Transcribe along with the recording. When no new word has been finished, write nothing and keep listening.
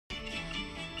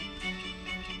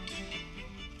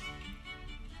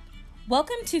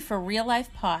Welcome to For Real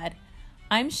Life Pod.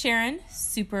 I'm Sharon,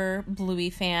 super Bluey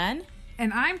fan.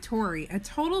 And I'm Tori, a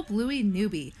total Bluey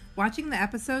newbie, watching the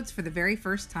episodes for the very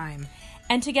first time.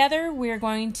 And together we're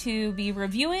going to be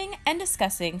reviewing and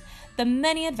discussing the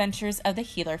many adventures of the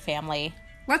Heeler family.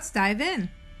 Let's dive in.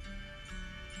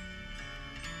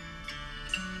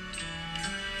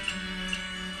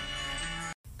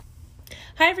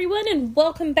 Hi everyone and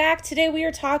welcome back. Today we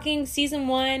are talking Season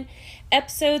 1,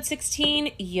 Episode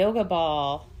 16, Yoga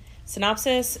Ball.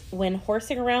 Synopsis: when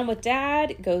horsing around with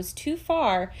Dad goes too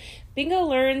far, Bingo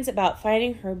learns about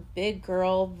finding her big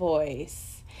girl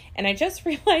voice. And I just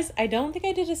realized I don't think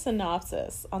I did a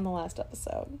synopsis on the last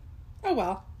episode. Oh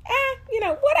well.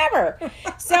 Whatever.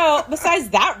 So, besides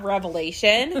that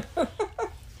revelation,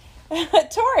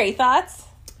 Tori, thoughts?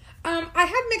 I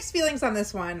had mixed feelings on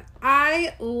this one.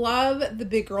 I love the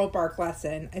big girl bark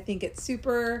lesson. I think it's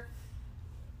super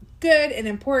good and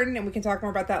important, and we can talk more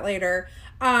about that later.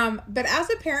 But as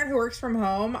a parent who works from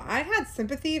home, I had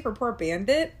sympathy for poor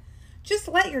Bandit. Just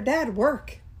let your dad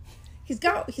work. He's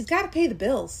got to pay the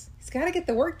bills. He's got to get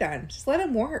the work done. Just let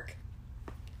him work.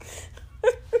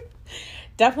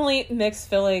 Definitely mixed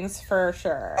feelings for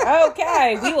sure.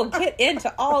 Okay, we will get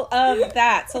into all of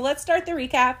that. So let's start the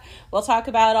recap. We'll talk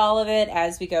about all of it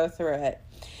as we go through it.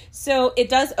 So it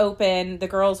does open. The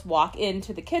girls walk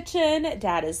into the kitchen.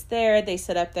 Dad is there. They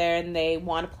sit up there and they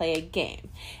want to play a game.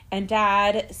 And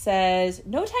Dad says,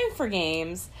 "No time for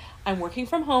games. I'm working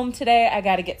from home today. I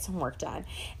got to get some work done."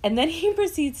 And then he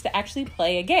proceeds to actually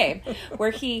play a game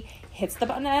where he hits the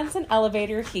button as an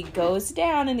elevator. He goes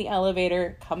down in the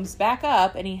elevator, comes back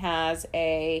up, and he has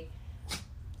a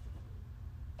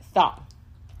thong.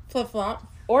 Flip-flop.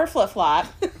 Or flip-flop.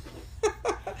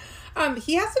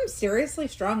 He has some seriously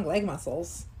strong leg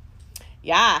muscles.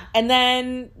 Yeah. And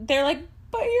then they're like,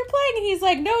 "But you're playing." And he's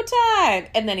like, "No time."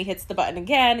 And then he hits the button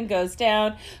again and goes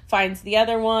down, finds the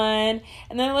other one.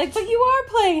 And then they're like, "But you are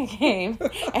playing a game."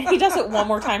 And he does it one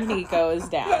more time and he goes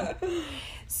down.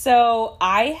 So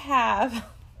I have...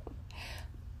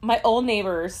 my old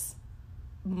neighbors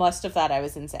must have thought I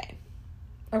was insane.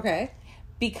 Okay.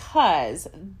 Because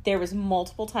there was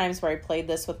multiple times where I played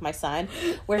this with my son,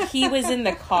 where he was in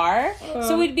the car.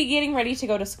 So we'd be getting ready to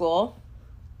go to school.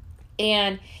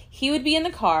 And he would be in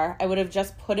the car. I would have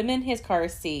just put him in his car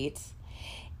seat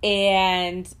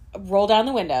and roll down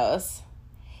the windows.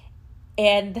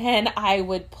 And then I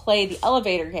would play the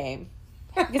elevator game.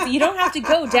 Because you don't have to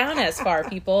go down as far,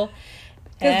 people.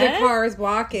 Because the car is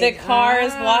blocking. The car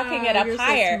is blocking it up you're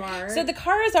higher. So smart. So the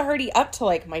car is already up to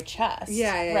like my chest.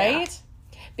 Yeah. Right?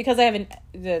 Because I have an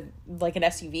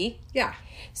SUV. Yeah.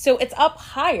 So it's up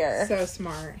higher. So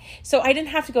smart. So I didn't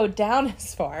have to go down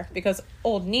as far because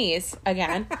old knees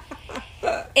again.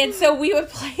 And so we would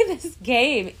play this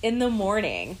game in the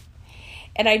morning.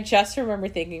 And I just remember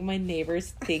thinking my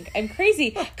neighbors think I'm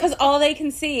crazy because all they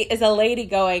can see is a lady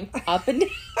going up and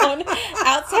down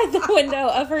outside the window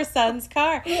of her son's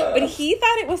car. But he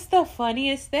thought it was the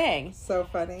funniest thing. So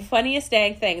funny. Funniest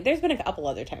dang thing. There's been a couple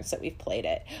other times that we've played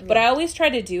it. But I always try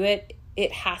to do it.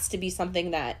 It has to be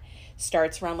something that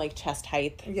starts around like chest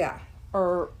height. Yeah.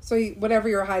 Or so whatever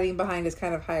you're hiding behind is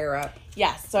kind of higher up.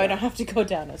 Yes, so I don't have to go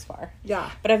down as far.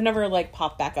 Yeah. But I've never like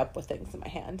popped back up with things in my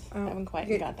hand. I haven't quite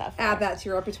got that far. Add that to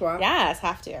your repertoire. Yes,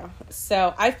 have to.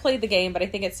 So I've played the game, but I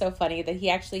think it's so funny that he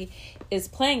actually is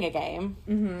playing a game.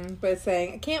 Mm-hmm. But it's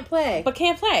saying, "I can't play." But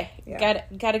can't play. Yeah.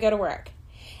 Got to go to work.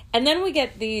 And then we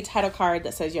get the title card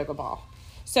that says Yoga Ball.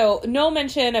 So no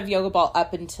mention of Yoga Ball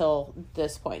up until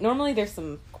this point. Normally there's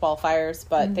some qualifiers,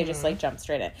 but they just like jump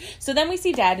straight in. So then we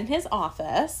see Dad in his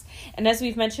office. And as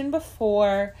we've mentioned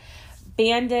before,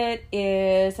 Bandit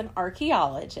is an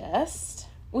archaeologist,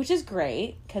 which is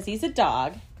great because he's a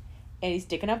dog and he's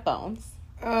digging up bones.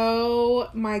 Oh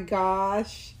my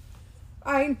gosh.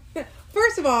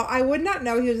 First of all, I would not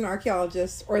know he was an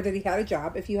archaeologist or that he had a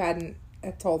job if you hadn't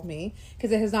told me,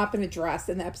 because it has not been addressed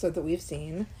in the episode that we've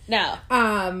seen. No.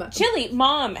 Chili,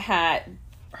 Mom had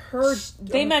her.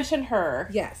 They mentioned her.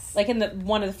 Yes. Like in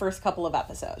one of the first couple of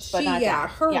episodes. But not Dad.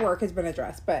 Her work has been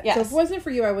addressed. But yes. So if it wasn't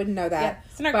for you, I wouldn't know that. Yeah,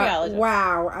 it's an archaeologist. But,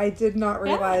 wow, I did not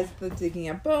realize the digging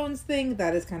up bones thing.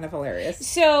 That is kind of hilarious.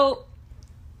 So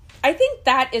I think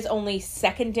that is only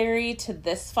secondary to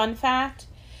this fun fact.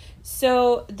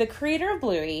 So the creator of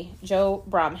Bluey, Joe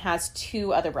Brumm, has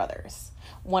two other brothers.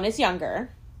 One is younger.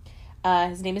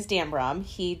 His name is Dan Brumm.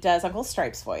 He does Uncle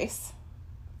Stripe's voice.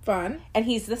 Fun. And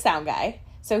he's the sound guy.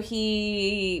 So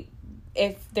if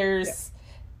there's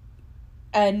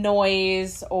a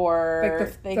noise or...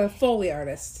 Like the Foley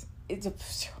artist. It's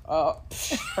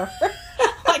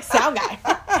like sound guy.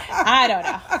 I don't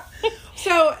know.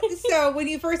 So when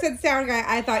you first said sound guy,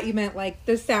 I thought you meant like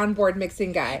the soundboard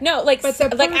mixing guy. No, like, But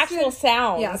the like person- actual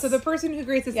sounds. Yeah, so the person who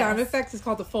creates the sound Yes. effects is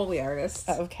called a Foley artist.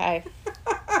 Okay.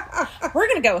 We're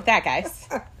going to go with that, guys.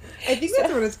 I think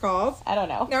that's what it's called. I don't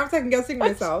know. Now I'm second guessing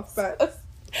myself, but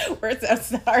We're so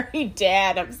sorry,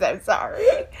 Dad. I'm so sorry.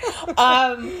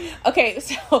 Okay,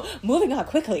 so moving on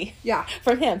quickly. Yeah.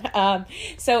 From him.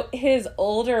 So his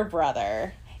older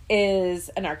brother is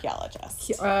an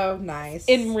archaeologist. oh, nice.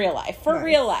 In real life. For Nice.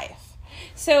 real life.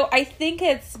 So I think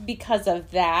it's because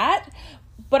of that.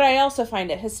 But I also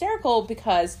find it hysterical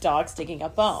because dogs digging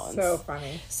up bones. So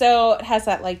funny. So it has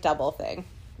that like double thing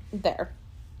there.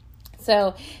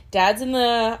 So Dad's in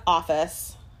the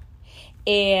office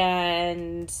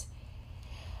and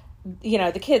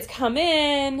the kids come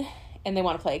in and they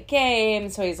want to play a game.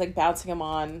 So he's like bouncing them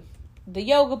on the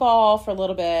yoga ball for a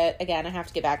little bit. Again, I have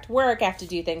to get back to work. I have to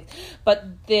do things. But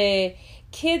the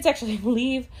kids actually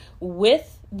leave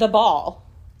with the ball.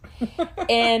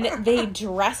 And they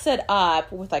dress it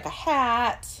up with like a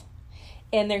hat.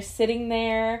 And they're sitting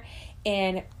there.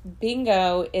 And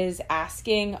Bingo is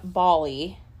asking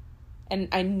Bali, and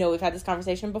I know we've had this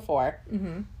conversation before,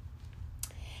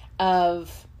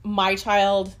 of my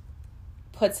child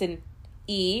puts an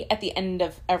E at the end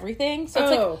of everything. So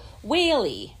it's like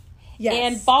Whaley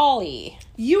and Bali.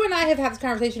 You and I have had this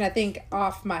conversation, I think,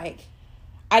 off mic.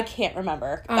 I can't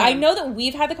remember. I know that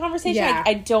we've had the conversation. Yeah.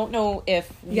 I don't know if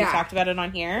we talked about it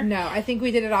on here. No, I think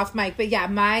we did it off mic. But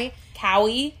yeah,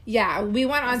 Cowie. Yeah, we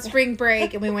went on spring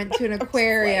break and we went to an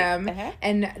aquarium Uh-huh.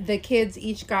 and the kids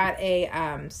each got a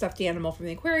stuffed animal from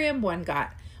the aquarium. One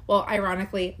got, well,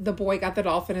 ironically, the boy got the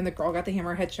dolphin and the girl got the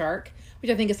hammerhead shark, which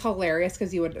I think is hilarious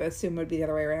because you would assume would be the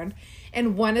other way around.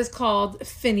 And one is called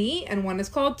Finny and one is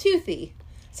called Toothy.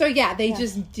 So yeah, they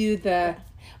just do the...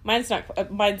 Mine's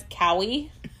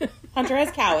Cowie. Hunter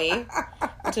has Cowie,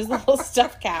 which is the little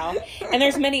stuffed cow. And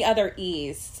there's many other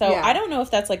E's. So Yeah. I don't know if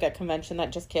that's like a convention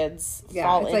that just kids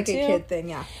fall it's like into. a kid thing,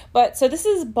 yeah. But so this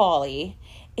is Bali.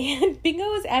 And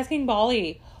Bingo is asking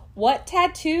Bali what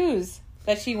tattoos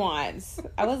that she wants.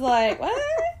 I was like, what?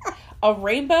 A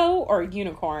rainbow or a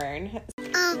unicorn?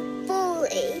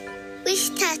 Bully,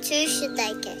 which tattoo should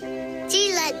I get? Do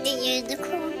you like the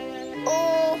unicorn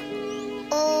or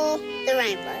the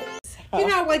rainbow? You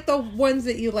know, like the ones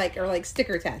that you like are like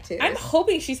sticker tattoos. I'm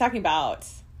hoping she's talking about...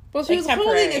 Well, she like was holding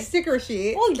temporary. a sticker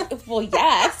sheet. Well,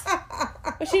 yes.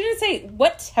 But she didn't say,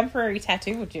 what temporary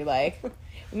tattoo would you like?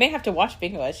 We may have to watch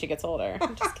Bingo as she gets older.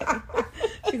 I'm just kidding.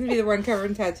 She's gonna be the one covered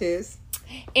in tattoos.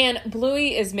 And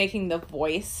Bluey is making the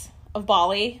voice of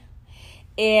Bali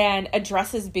and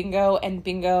addresses Bingo. And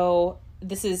Bingo,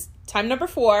 this is time number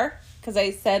 4, because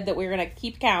I said that we were going to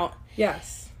keep count.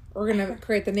 Yes. We're gonna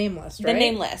create the name list, right? The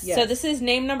name list. Yes. So this is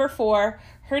name number 4.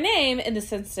 Her name in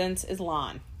this instance is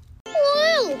Lon.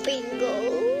 Well,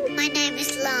 Bingo, my name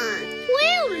is Lon.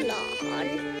 Well,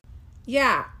 Lon.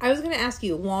 Yeah, I was gonna ask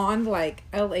you, Lawn, like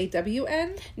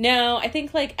Lawn? No, I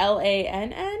think like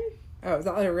Lann. Oh, is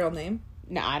that like a real name?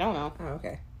 No, I don't know. Oh,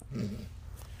 okay.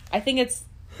 I think it's,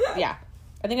 yeah.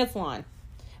 I think it's Lon.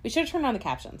 We should have turned on the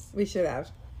captions. We should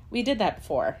have. We did that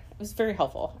before. It was very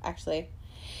helpful, actually.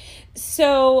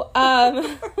 So,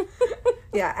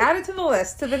 Yeah, add it to the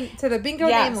list, to the bingo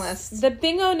yes, name list. the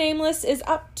bingo name list is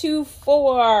up to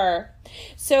 4.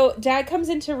 So Dad comes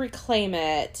in to reclaim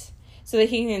it so that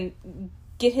he can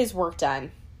get his work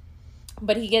done.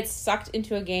 But he gets sucked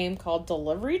into a game called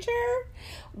Delivery Chair,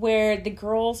 where the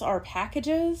girls are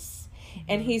packages,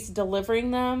 and he's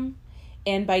delivering them.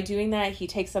 And by doing that, he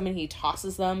takes them and he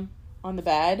tosses them on the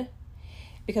bed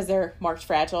because they're marked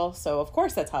fragile. So, of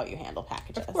course, that's how you handle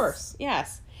packages. Of course.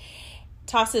 Yes.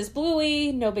 Tosses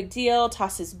Bluey, no big deal.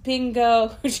 Tosses Bingo,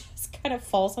 who just kind of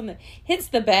falls hits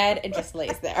the bed and just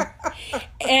lays there.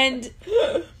 And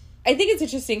I think it's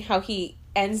interesting how he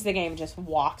ends the game, just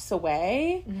walks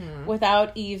away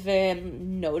without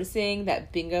even noticing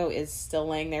that Bingo is still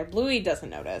laying there. Bluey doesn't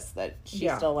notice that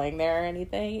she's still laying there or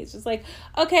anything. He's just like,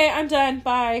 okay, I'm done.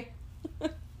 Bye.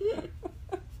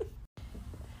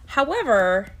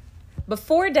 However,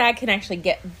 before Dad can actually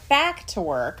get back to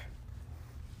work,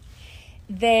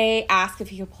 they ask if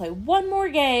he could play one more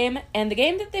game. And the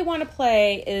game that they want to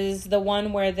play is the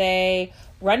one where they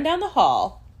run down the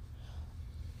hall.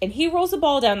 And he rolls the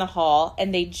ball down the hall,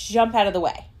 and they jump out of the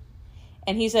way.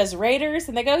 And he says, Raiders,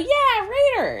 and they go, yeah,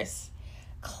 Raiders.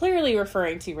 Clearly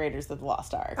referring to Raiders of the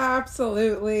Lost Ark.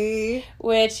 Absolutely.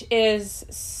 Which is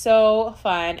so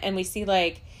fun. And we see,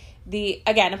 like,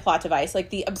 again, a plot device, like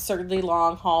the absurdly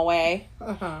long hallway.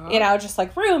 Uh-huh. You know, just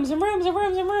like rooms and rooms and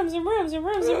rooms and rooms and rooms and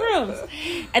rooms and rooms.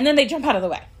 And then they jump out of the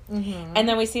way. Mm-hmm. And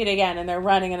then we see it again, and they're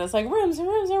running, and it's like, rooms and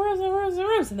rooms and rooms and rooms and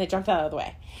rooms, and they jumped out of the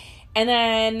way. And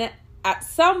then at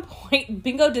some point,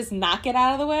 Bingo does not get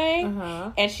out of the way,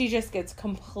 and she just gets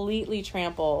completely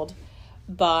trampled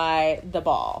by the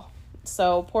ball.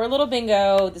 So poor little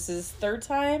Bingo, this is third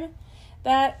time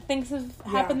that things have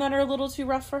happened that are a little too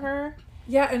rough for her.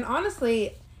 Yeah, and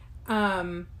honestly,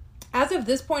 as of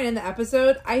this point in the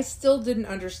episode, I still didn't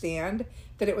understand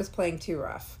that it was playing too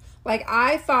rough. Like,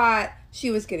 I thought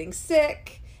she was getting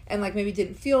sick and, like, maybe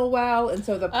didn't feel well, and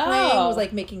so the playing was,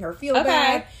 like, making her feel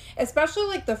bad. Especially,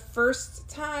 like, the first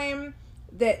time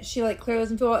that she, like, clearly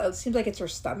doesn't feel well, it seems like it's her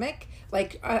stomach.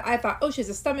 Like, I thought, oh, she has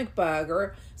a stomach bug,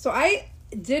 or... So I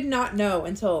did not know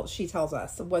until she tells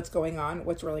us what's going on,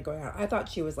 what's really going on. I thought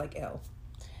she was, like, ill.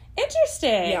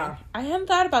 Interesting. Yeah. I hadn't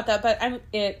thought about that, but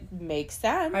it makes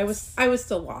sense. I was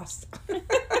still lost.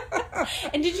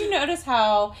 And did you notice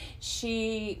how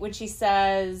when she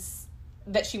says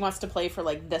that she wants to play for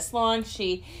like this long,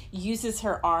 she uses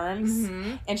her arms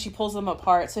and she pulls them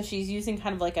apart. So she's using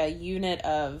kind of like a unit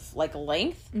of like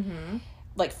length,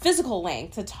 like physical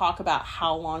length, to talk about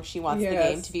how long she wants the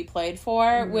game to be played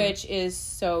for, which is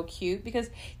so cute because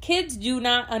kids do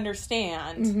not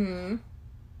understand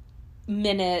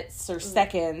minutes or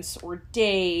seconds or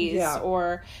days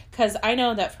or, because I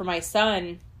know that for my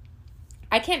son,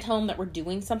 I can't tell him that we're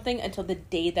doing something until the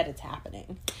day that it's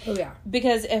happening. Oh, yeah.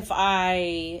 Because if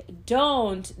I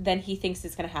don't, then he thinks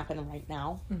it's going to happen right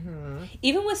now.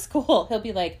 Even with school, he'll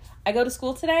be like, I go to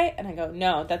school today? And I go,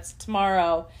 no, that's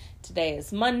tomorrow. Today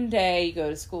is Monday. You go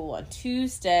to school on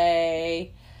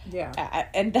Tuesday. Yeah.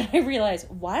 And then I realize,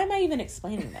 why am I even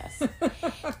explaining this?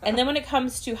 And then when it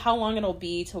comes to how long it'll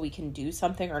be till we can do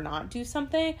something or not do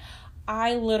something,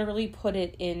 I literally put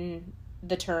it in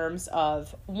the terms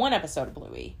of one episode of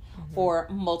Bluey or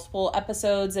multiple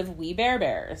episodes of We Bare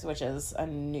Bears, which is a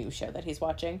new show that he's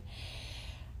watching.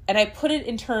 And I put it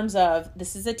in terms of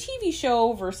this is a TV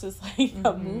show versus like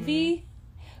a movie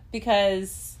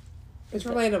because it's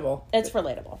relatable. It's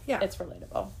relatable. Yeah. It's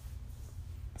relatable.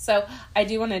 So I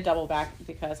do want to double back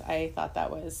because I thought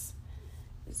that was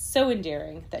so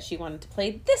endearing that she wanted to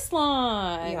play this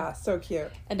long. Yeah, so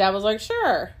cute. And Dad was like,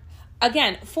 sure.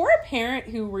 Again, for a parent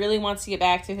who really wants to get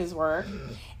back to his work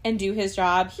and do his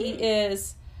job, he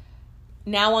is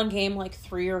now on game like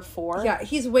 3 or 4. Yeah,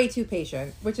 he's way too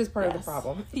patient, which is part of the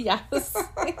problem. Yes.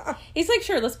 He's like,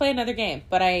 sure, let's play another game.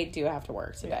 But I do have to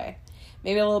work today.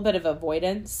 Maybe a little bit of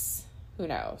avoidance. Who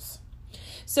knows?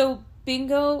 So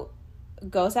Bingo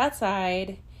goes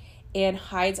outside and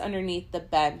hides underneath the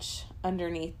bench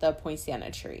underneath the poinciana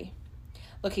tree,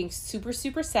 looking super,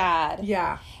 super sad.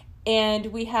 Yeah. And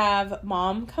we have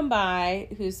Mom come by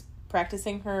who's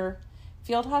practicing her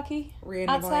field hockey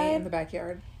randomly in the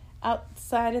backyard.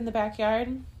 Outside in the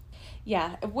backyard.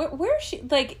 Yeah. Where is she?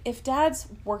 Like, if Dad's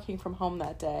working from home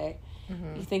that day,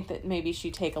 you think that maybe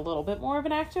she'd take a little bit more of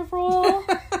an active role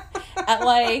at,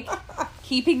 like,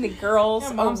 keeping the girls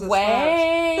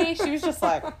away. She was just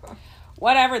like,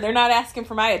 whatever. They're not asking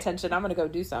for my attention. I'm going to go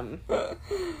do something.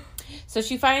 So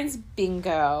she finds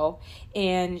Bingo,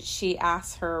 and she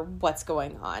asks her what's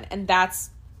going on. And that's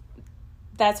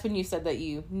when you said that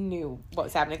you knew what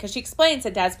was happening. Because she explains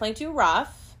that Dad's playing too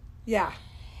rough. Yeah.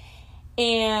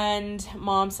 And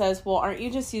Mom says, well, aren't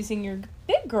you just using your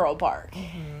big girl bark?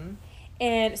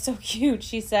 And so cute.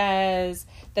 She says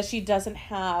that she doesn't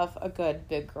have a good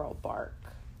big girl bark.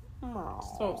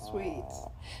 Aww. So sweet.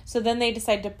 So then they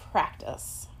decide to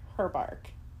practice her bark.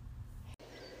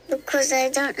 Because I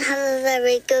don't have a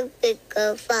very good big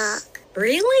girl bark.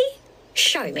 Really?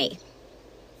 Show me.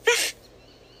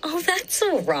 Oh, that's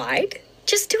all right.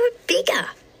 Just do it bigger.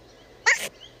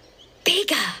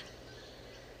 Bigger.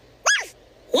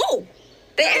 Whoa!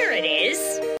 There it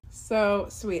is. So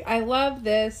sweet. I love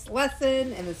this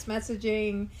lesson and this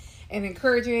messaging and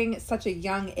encouraging such a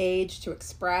young age to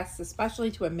express, especially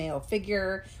to a male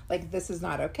figure, like this is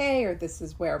not okay or this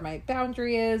is where my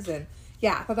boundary is. And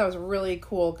yeah, I thought that was a really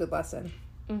cool, good lesson.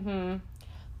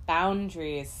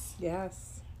 Boundaries.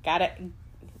 Yes. Got it.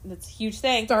 That's a huge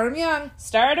thing. Start them young.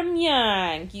 Start them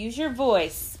young. Use your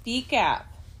voice. Speak up.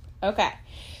 Okay.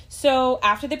 So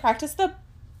after they practice the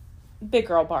big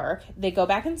girl bark, they go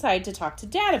back inside to talk to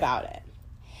Dad about it.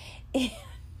 And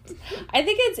I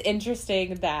think it's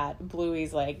interesting that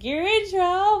Bluey's like, you're in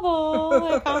trouble.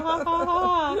 Like, ha, ha, ha,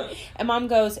 ha. And Mom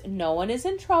goes, no one is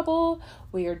in trouble.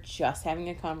 We are just having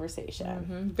a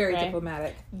conversation. Very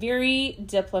diplomatic. Very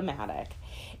diplomatic.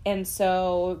 And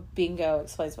so Bingo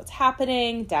explains what's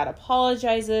happening. Dad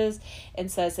apologizes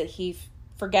and says that he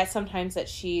forgets sometimes that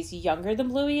she's younger than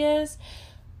Bluey is.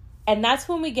 And that's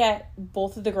when we get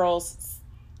both of the girls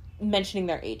mentioning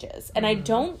their ages. And I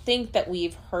don't think that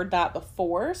we've heard that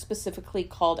before, specifically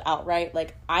called outright,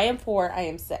 like, I am 4, I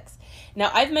am 6.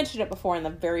 Now, I've mentioned it before in the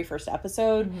very first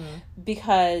episode,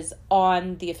 because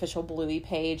on the official Bluey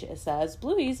page, it says,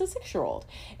 Bluey's a 6-year-old.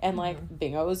 And, like,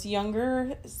 Bingo's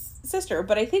younger sister.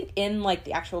 But I think in, like,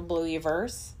 the actual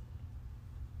Bluey-verse,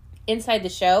 inside the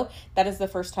show, that is the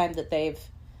first time that they've,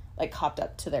 like, hopped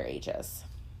up to their ages.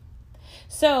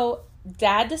 So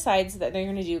Dad decides that they're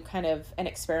going to do kind of an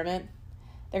experiment.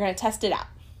 They're going to test it out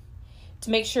to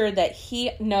make sure that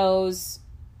he knows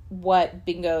what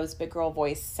Bingo's big girl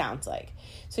voice sounds like.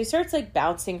 So he starts, like,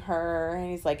 bouncing her,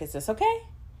 and he's like, is this okay?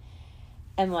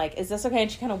 And, like, is this okay?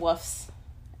 And she kind of woofs.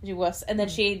 She woofs. And then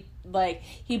she, like,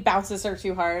 he bounces her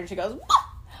too hard, and she goes, woof!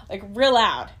 Like, real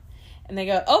loud. And they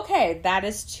go, okay, that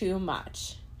is too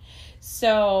much.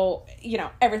 So, you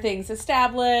know, everything's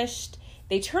established.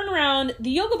 They turn around. The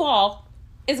yoga ball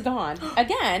is gone.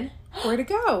 Again. Where'd it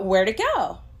go? Where'd it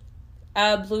go?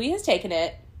 Bluey has taken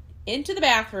it into the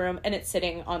bathroom, and it's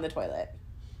sitting on the toilet.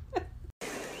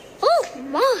 Oh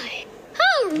my,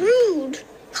 how rude.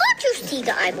 Can't you see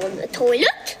that I'm on the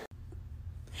toilet?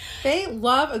 They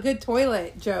love a good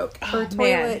toilet joke or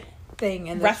toilet thing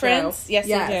in the Reference? show. Yes,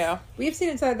 they do. We've seen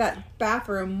inside that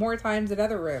bathroom more times than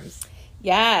other rooms.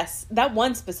 Yes. That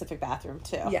one specific bathroom,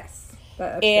 too. Yes.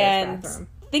 That upstairs And bathroom.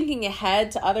 thinking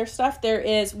ahead to other stuff,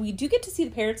 we do get to see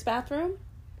the parents' bathroom.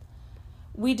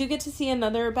 We do get to see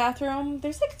another bathroom.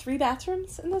 There's like 3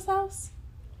 bathrooms in this house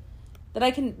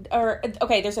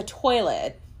there's a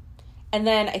toilet, and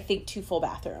then I think 2 full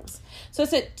bathrooms. So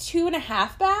it's a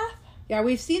 2.5 bath. Yeah,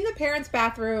 we've seen the parents'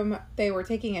 bathroom. They were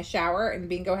taking a shower, and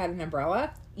Bingo had an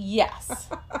umbrella. Yes.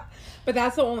 But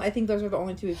that's the only. I think those are the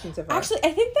only 2 we've seen so far. Actually,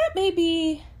 I think that may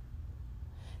be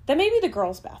the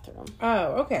girls' bathroom.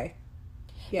 Oh, okay.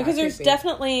 Yeah, because it could there's be.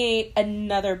 definitely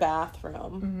another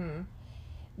bathroom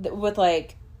with,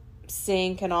 like,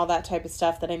 sink and all that type of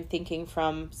stuff that I'm thinking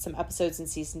from some episodes in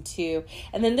season 2.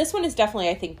 And then this one is definitely,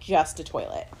 I think, just a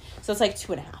toilet. So it's like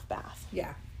 2.5 bath.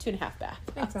 Yeah. 2.5 bath.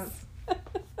 Makes sense.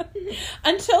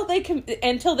 until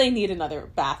they need another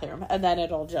bathroom, and then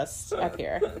it'll just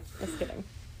appear. Just kidding.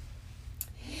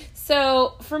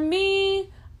 So for me,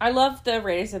 I love the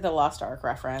Raiders of the Lost Ark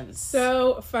reference.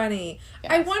 So funny.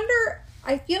 Yes. I wonder,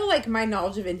 I feel like my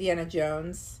knowledge of Indiana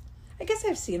Jones, I guess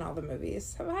I've seen all the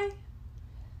movies. Have I?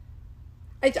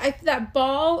 That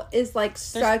ball is like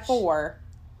There's 4.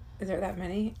 Is there that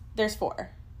many? There's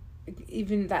 4.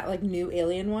 Even that like new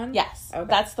alien one? Yes. Okay.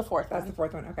 That's the 4th That's one. the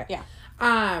 4th one. Okay. Yeah.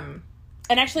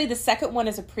 And actually the second one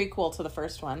is a prequel to the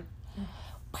first one.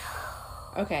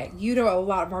 Okay. You know a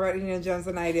lot more about Indiana Jones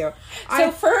than I do.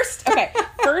 First,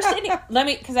 let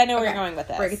me, because I know where you're going with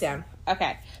this. Break it down.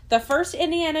 Okay. The first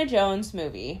Indiana Jones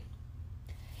movie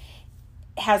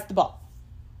has the ball.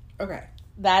 Okay.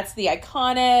 That's the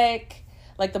iconic,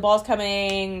 like, the ball's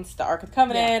coming, it's the Ark of the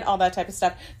Covenant, all that type of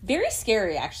stuff. Very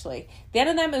scary, actually. The end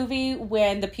of that movie,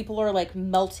 when the people are, like,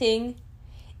 melting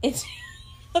into...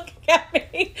 Looking at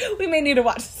me. We may need to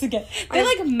watch this again. They,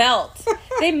 like, melt.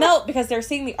 They melt because they're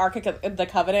seeing the Ark of the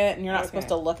Covenant, and you're not supposed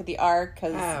to look at the Ark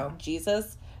because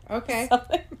Jesus. Okay.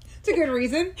 Something. It's a good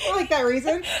reason. I like that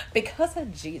reason. Because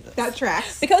of Jesus. That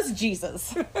tracks. Because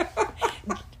Jesus.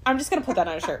 I'm just going to put that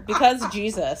on a shirt. Because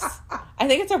Jesus. I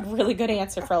think it's a really good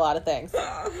answer for a lot of things.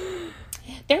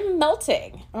 They're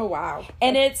melting. Oh, wow.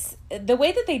 And it's, the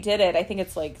way that they did it, I think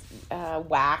it's like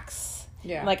wax.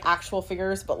 Yeah. Like actual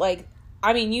figures. But, like,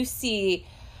 I mean, you see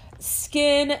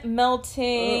skin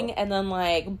melting and then,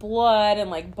 like, blood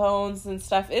and, like, bones and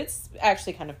stuff. It's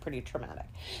actually kind of pretty traumatic.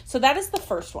 So that is the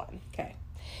first one. Okay.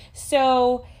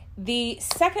 So the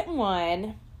second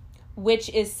one, which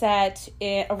is set,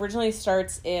 it originally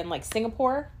starts in, like,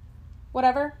 Singapore,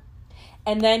 whatever,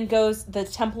 and then goes the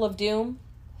Temple of Doom.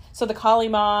 So the Kali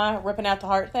Ma ripping out the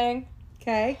heart thing.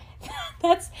 Okay.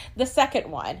 That's the second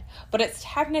one. But it's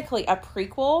technically a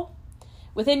prequel.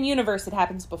 Within universe, it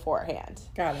happens beforehand.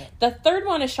 Got it. The third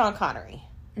one is Sean Connery.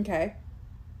 Okay.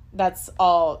 That's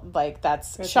all, like,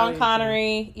 that's Sean all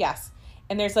Connery. Yes.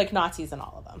 And there's, like, Nazis in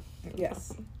all of them.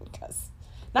 Yes. Because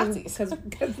Nazis.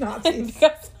 Because Nazis.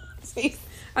 Because Nazis.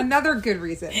 Another good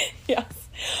reason. Yes.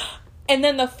 And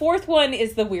then the fourth one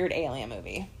is the weird alien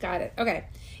movie. Got it. Okay.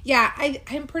 Yeah,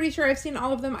 I'm pretty sure I've seen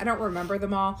all of them. I don't remember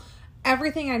them all.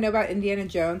 Everything I know about Indiana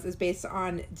Jones is based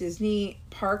on Disney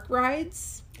park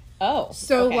rides. Oh.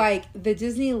 So, okay. like, the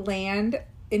Disneyland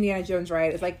Indiana Jones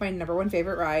ride is, like, my number 1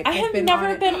 favorite ride. I have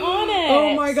never been on it.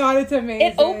 Oh, my God, it's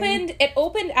amazing. It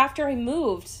opened after I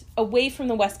moved away from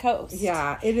the West Coast.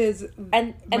 Yeah, it is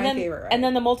and my then, favorite ride. And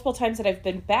then the multiple times that I've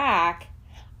been back,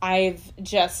 I've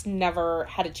just never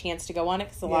had a chance to go on it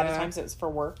because a lot of Yeah. times it was for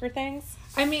work or things.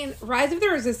 I mean, Rise of the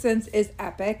Resistance is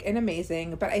epic and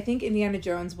amazing, but I think Indiana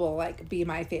Jones will like be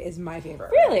is my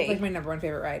favorite. Really? ride. Like my number one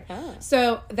favorite ride. Oh.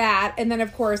 So that, and then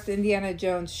of course the Indiana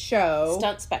Jones show,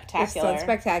 Stunt is Spectacular. Stunt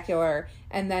Spectacular,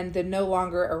 and then the No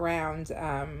Longer Around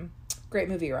Great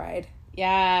Movie Ride.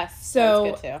 Yes. So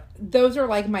that's good too. those are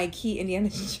like my key Indiana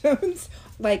Jones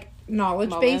like knowledge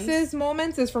Moments. bases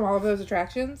moments is from all of those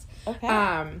attractions. Okay.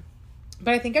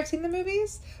 But I think I've seen the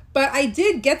movies. But I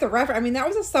did get the reference. I mean, that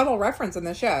was a subtle reference in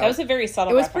the show. That was a very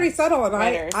subtle It was reference. pretty subtle, and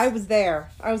Writers. I was there.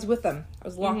 I was with them. I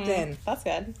was locked in. That's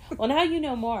good. Well, now you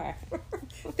know more.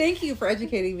 Thank you for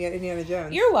educating me on Indiana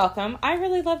Jones. You're welcome. I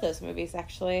really love those movies,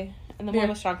 actually. And the Yeah. one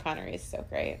with Sean Connery is so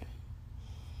great.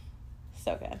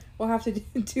 So good. We'll have to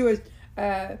do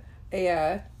a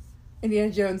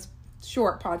Indiana Jones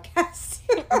short podcast.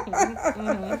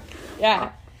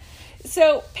 Yeah.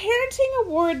 So, parenting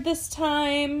award this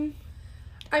time.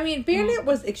 I mean, Bandit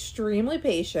was extremely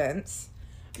patient,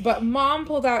 but Mom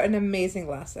pulled out an amazing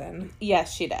lesson.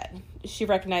 Yes, she did. She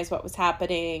recognized what was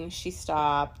happening. She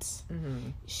stopped.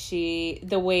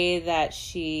 The way that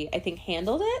she, I think,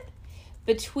 handled it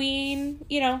between,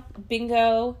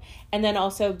 Bingo and then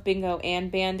also Bingo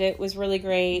and Bandit was really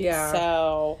great. Yeah.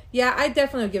 So, Yeah, I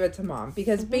definitely would give it to Mom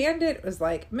because Bandit was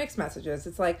like mixed messages.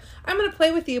 It's like, I'm going to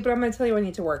play with you, but I'm going to tell you I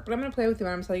need to work. But I'm going to play with you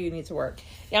and I'm going to tell you you need to work.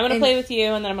 yeah, I'm going to And- play with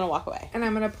you and then I'm going to walk away. And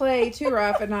I'm going to play too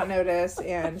rough and not notice.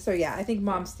 And so, yeah, I think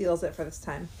Mom steals it for this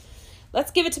time.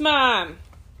 Let's give it to Mom.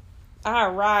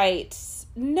 All right.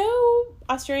 No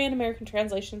Australian American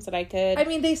translations that I could. I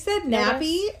mean, they said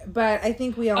nappy, but I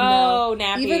think we all Oh, know.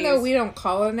 nappies. Even though we don't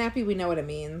call it a nappy, we know what it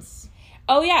means.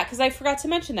 Oh, yeah, because I forgot to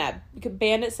mention that. Because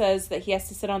Bandit says that he has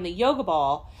to sit on the yoga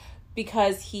ball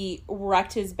because he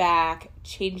wrecked his back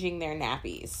changing their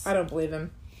nappies. I don't believe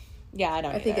him. Yeah, I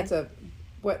don't I think either.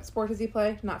 what sport does he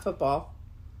play? Not football.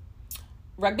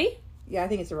 Rugby? Yeah, I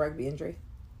think it's a rugby injury.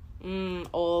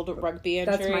 Old rugby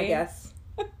injury. That's my guess.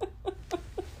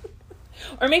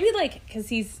 Or maybe, because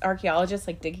he's archaeologist,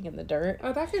 digging in the dirt.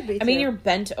 Oh, that could be I mean, too. you're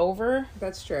bent over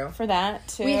That's true. for that,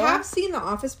 too. We have seen The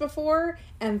Office before,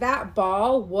 and that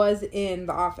ball was in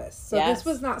The Office. So Yes. this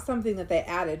was not something that they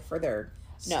added for their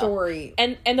No. story.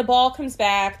 And the ball comes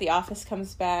back, the office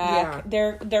comes back.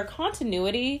 Yeah. Their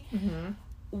continuity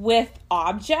with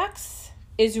objects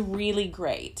is really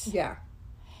great. Yeah.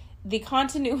 The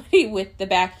continuity with the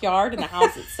backyard and the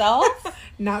house itself,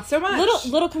 Not so much.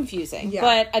 little confusing. Yeah.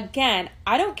 But again,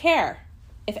 I don't care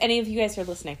if any of you guys are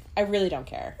listening. I really don't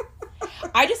care.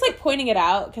 I just like pointing it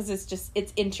out because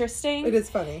it's interesting It is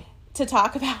funny. to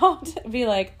talk about. Be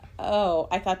like, oh,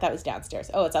 I thought that was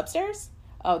downstairs. Oh, it's upstairs?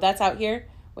 Oh, that's out here?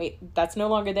 Wait, that's no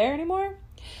longer there anymore?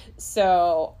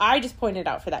 So I just pointed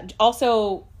out for that.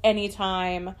 Also,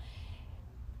 anytime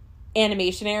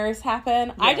animation errors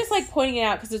happen, I just Yes. like pointing it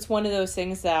out because it's one of those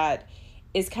things that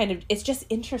is kind of, it's just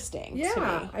interesting to Yeah,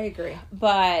 me. I agree.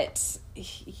 But,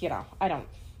 I don't,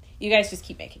 you guys just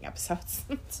keep making episodes.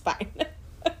 It's fine.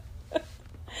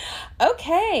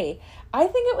 Okay. I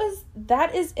think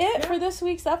that is it for this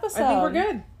week's episode. I think we're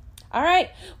good. All right.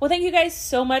 Well, thank you guys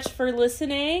so much for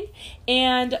listening.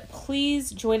 And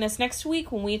please join us next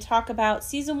week when we talk about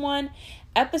Season 1,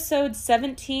 Episode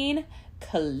 17,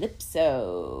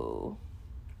 Calypso.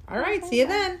 All right, see you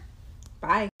then.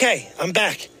 Bye. Okay, I'm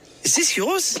back. Is this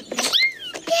yours? Yeah,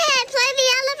 play the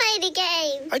elevator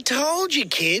game. I told you,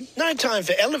 kid. No time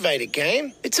for elevator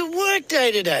game. It's a work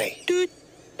day today. Dude,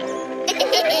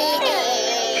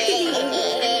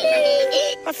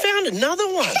 I found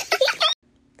another one.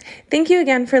 Thank you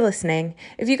again for listening.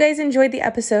 If you guys enjoyed the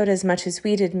episode as much as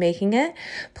we did making it,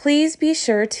 please be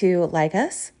sure to like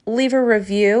us, leave a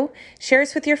review, share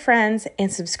us with your friends,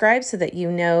 and subscribe so that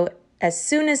you know as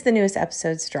soon as the newest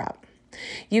episodes drop.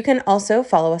 You can also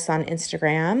follow us on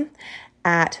Instagram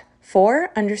at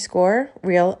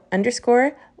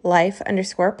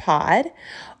 @for_real_life_pod,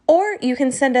 or you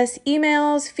can send us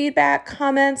emails, feedback,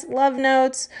 comments, love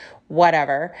notes,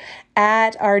 whatever,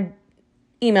 at our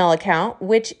email account,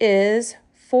 which is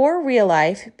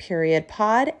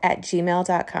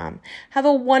forreallife.pod@gmail.com. Have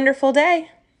a wonderful day.